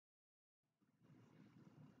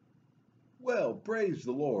Well, praise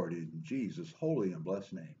the Lord in Jesus' holy and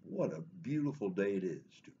blessed name. What a beautiful day it is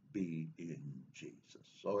to be in Jesus.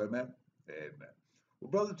 So, amen. Amen.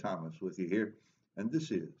 Well, Brother Thomas with you here, and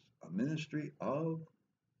this is a ministry of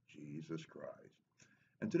Jesus Christ.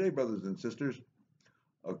 And today, brothers and sisters,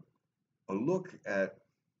 a, a look at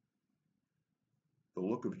the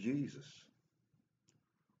look of Jesus.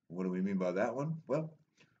 What do we mean by that one? Well,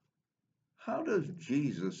 how does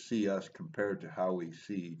Jesus see us compared to how we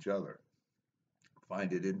see each other?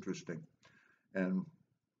 Find it interesting. And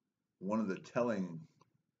one of the telling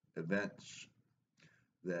events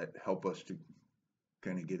that help us to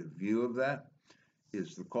kind of get a view of that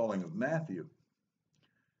is the calling of Matthew.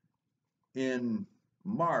 In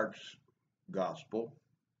Mark's gospel,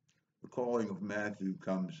 the calling of Matthew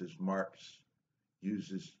comes as Mark's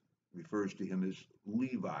refers to him as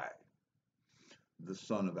Levi, the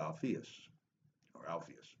son of Alphaeus, or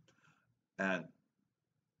Alphaeus. And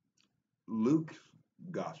Luke's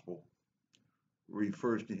gospel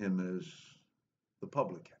refers to him as the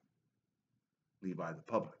publican, Levi the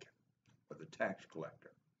publican, or the tax collector.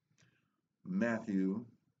 Matthew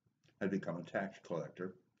had become a tax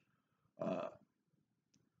collector,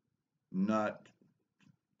 not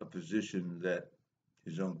a position that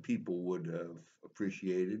his own people would have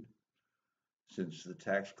appreciated, since the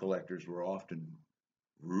tax collectors were often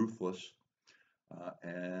ruthless,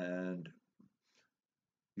 and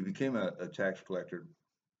you became a tax collector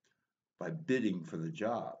by bidding for the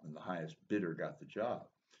job, and the highest bidder got the job.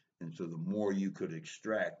 And so the more you could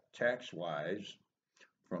extract tax-wise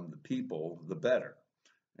from the people, the better.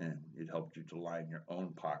 And it helped you to line your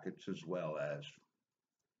own pockets as well as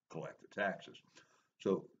collect the taxes.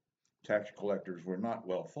 So tax collectors were not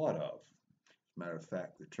well thought of. As a matter of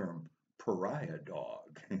fact, the term pariah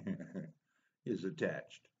dog is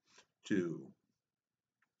attached to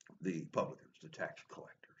the publicans, the tax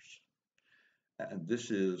collectors. And this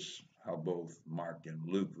is how both Mark and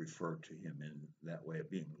Luke refer to him in that way, of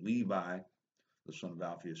being Levi, the son of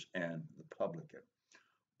Alphaeus, and the publican.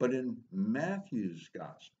 But in Matthew's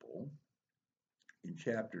gospel, in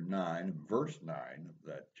chapter 9, verse 9 of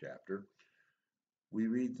that chapter, we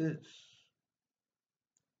read this.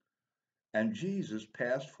 And Jesus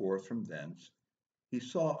passed forth from thence. He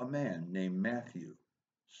saw a man named Matthew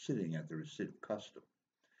sitting at the receipt of custom.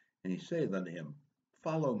 And he saith unto him,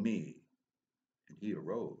 Follow me. And he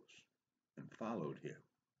arose and followed him.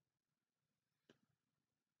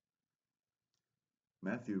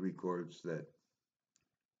 Matthew records that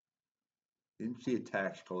he didn't see a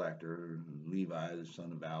tax collector, Levi, the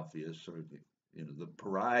son of Alphaeus, or the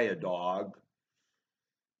pariah dog.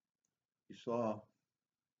 He saw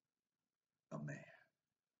a man.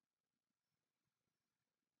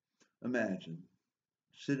 Imagine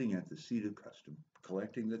sitting at the seat of custom,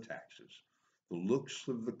 collecting the taxes, the looks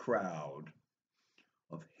of the crowd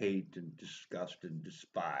of hate and disgust and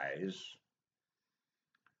despise.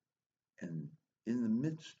 And in the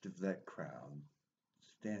midst of that crowd,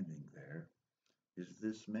 standing there, is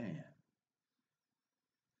this man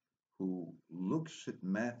who looks at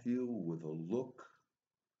Matthew with a look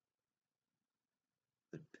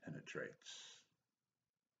that penetrates.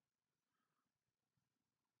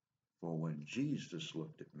 For when Jesus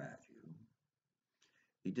looked at Matthew,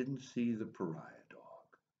 he didn't see the pariah dog.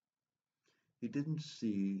 He didn't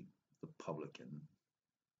see the publican,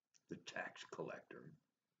 the tax collector,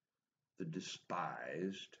 the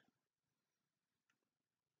despised,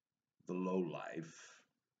 the lowlife,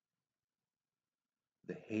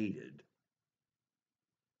 the hated.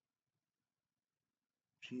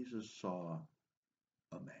 Jesus saw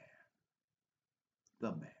a man,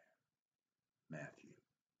 the man, Matthew.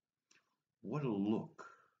 What a look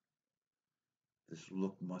this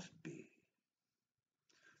look must be,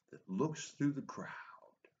 that looks through the crowd.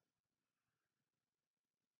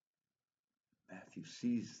 Matthew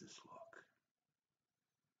sees this look.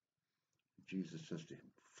 Jesus says to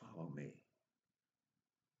him, Follow me.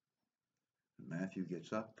 And Matthew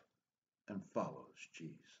gets up and follows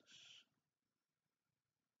Jesus.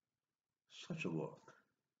 Such a look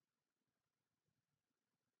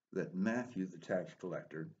that Matthew, the tax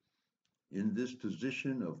collector, in this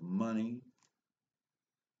position of money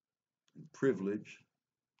and privilege,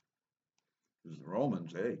 because the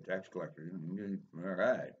Romans, hey, tax collector, all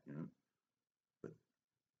right, but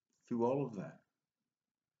through all of that,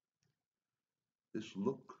 this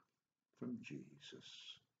look from Jesus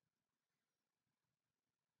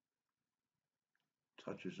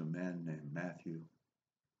touches a man named Matthew,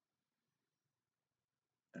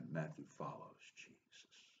 and Matthew follows Jesus.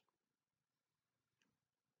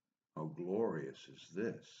 How glorious is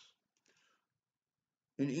this?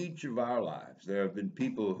 In each of our lives, there have been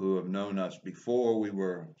people who have known us before we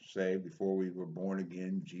were saved, before we were born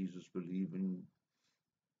again, Jesus believing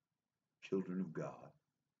children of God,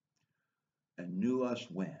 and knew us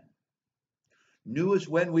when? Knew us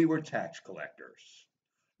when we were tax collectors,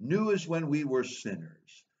 knew us when we were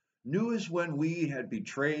sinners, knew us when we had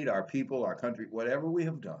betrayed our people, our country, whatever we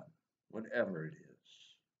have done, whatever it is.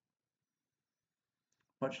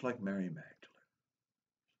 Much like Mary Magdalene,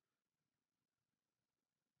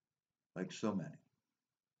 like so many,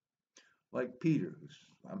 like Peter, who's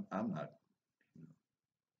I'm not,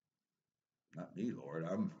 not me, Lord.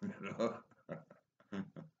 I'm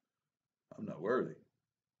I'm not worthy.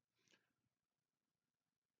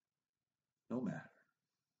 No matter.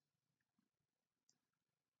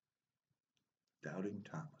 Doubting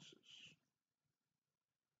Thomases.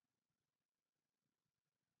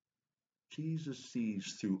 Jesus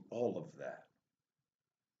sees through all of that.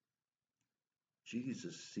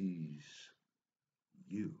 Jesus sees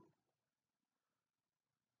you.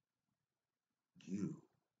 You,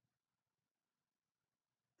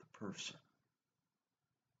 the person.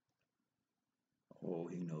 Oh,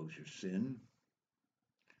 he knows your sin.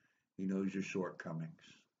 He knows your shortcomings.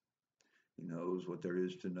 He knows what there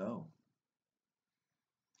is to know.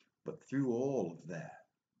 But through all of that,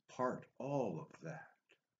 all of that,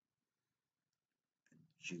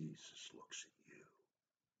 Jesus looks at you.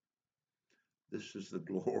 This is the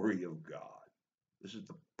glory of God. This is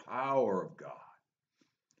the power of God.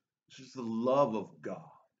 This is the love of God.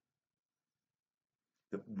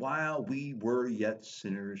 That while we were yet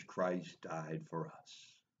sinners, Christ died for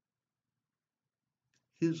us.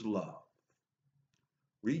 His love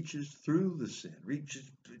reaches through the sin,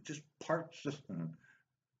 just parts the sin,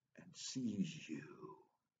 and sees you.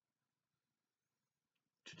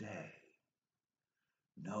 Today,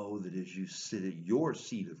 know that as you sit at your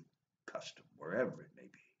seat of custom, wherever it may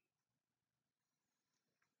be,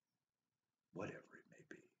 whatever it may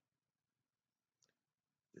be,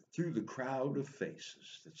 that through the crowd of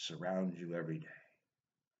faces that surround you every day,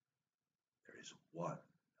 there is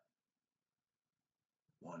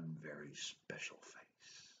one very special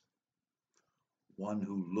face, one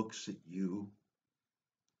who looks at you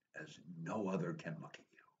as no other can look at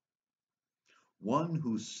you, one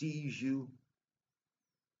who sees you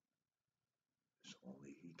as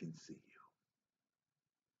only he can see you.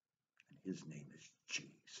 And his name is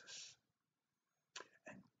Jesus.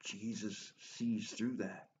 And Jesus sees through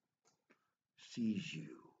that, sees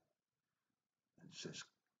you, and says,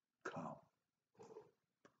 come,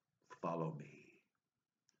 follow me.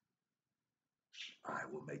 I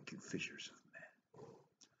will make you fishers of men.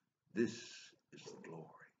 This is the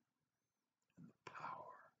glory and the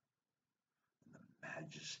power and the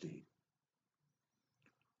majesty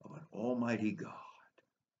of an almighty God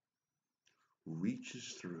who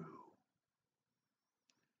reaches through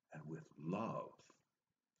and with love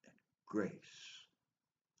and grace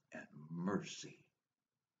and mercy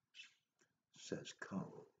says, come,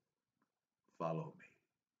 follow me.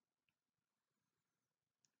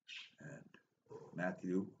 And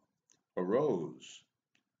Matthew arose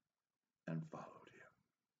and followed him.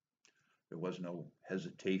 There was no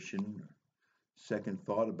hesitation or second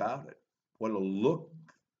thought about it. What a look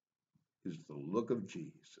is the look of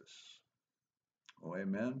Jesus. Oh,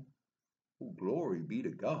 amen. Oh, glory be to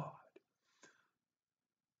God.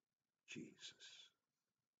 Jesus,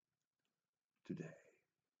 today,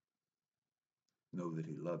 know that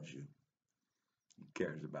he loves you. He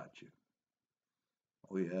cares about you.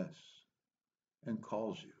 Oh, yes. And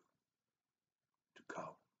calls you to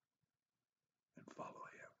come and follow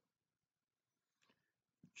him.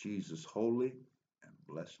 Jesus' holy and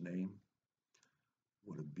blessed name.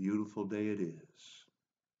 What a beautiful day it is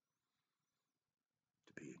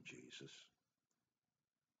to be in Jesus.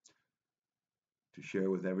 To share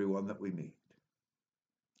with everyone that we meet.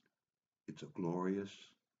 It's a glorious,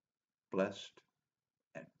 blessed,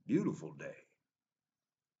 and beautiful day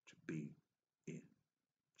to be in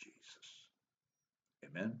Jesus.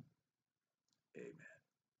 Amen. Amen.